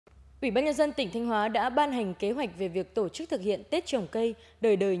Ủy ban Nhân dân tỉnh Thanh Hóa đã ban hành kế hoạch về việc tổ chức thực hiện Tết trồng cây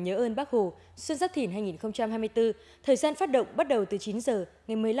đời đời nhớ ơn Bác Hồ xuân Giáp Thìn 2024. Thời gian phát động bắt đầu từ 9 giờ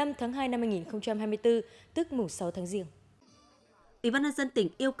ngày 15 tháng 2 năm 2024, tức mùng 6 tháng Giêng. Ủy ban Nhân dân tỉnh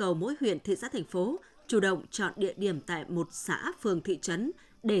yêu cầu mỗi huyện, thị xã, thành phố chủ động chọn địa điểm tại một xã, phường, thị trấn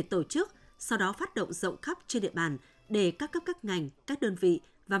để tổ chức, sau đó phát động rộng khắp trên địa bàn để các cấp, các ngành, các đơn vị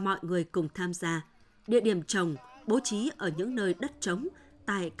và mọi người cùng tham gia. Địa điểm trồng bố trí ở những nơi đất trống,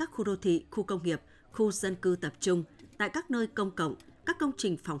 tại các khu đô thị, khu công nghiệp, khu dân cư tập trung, tại các nơi công cộng, các công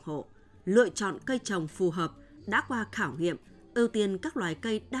trình phòng hộ. Lựa chọn cây trồng phù hợp, đã qua khảo nghiệm, ưu tiên các loài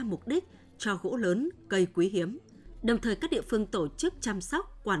cây đa mục đích cho gỗ lớn, cây quý hiếm. Đồng thời các địa phương tổ chức chăm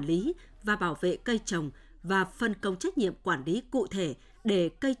sóc, quản lý và bảo vệ cây trồng và phân công trách nhiệm quản lý cụ thể để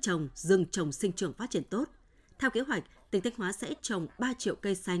cây trồng, rừng trồng sinh trưởng phát triển tốt. Theo kế hoạch, tỉnh Thanh Hóa sẽ trồng 3 triệu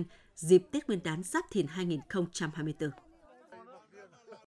cây xanh dịp Tết Nguyên đán Giáp Thìn 2024.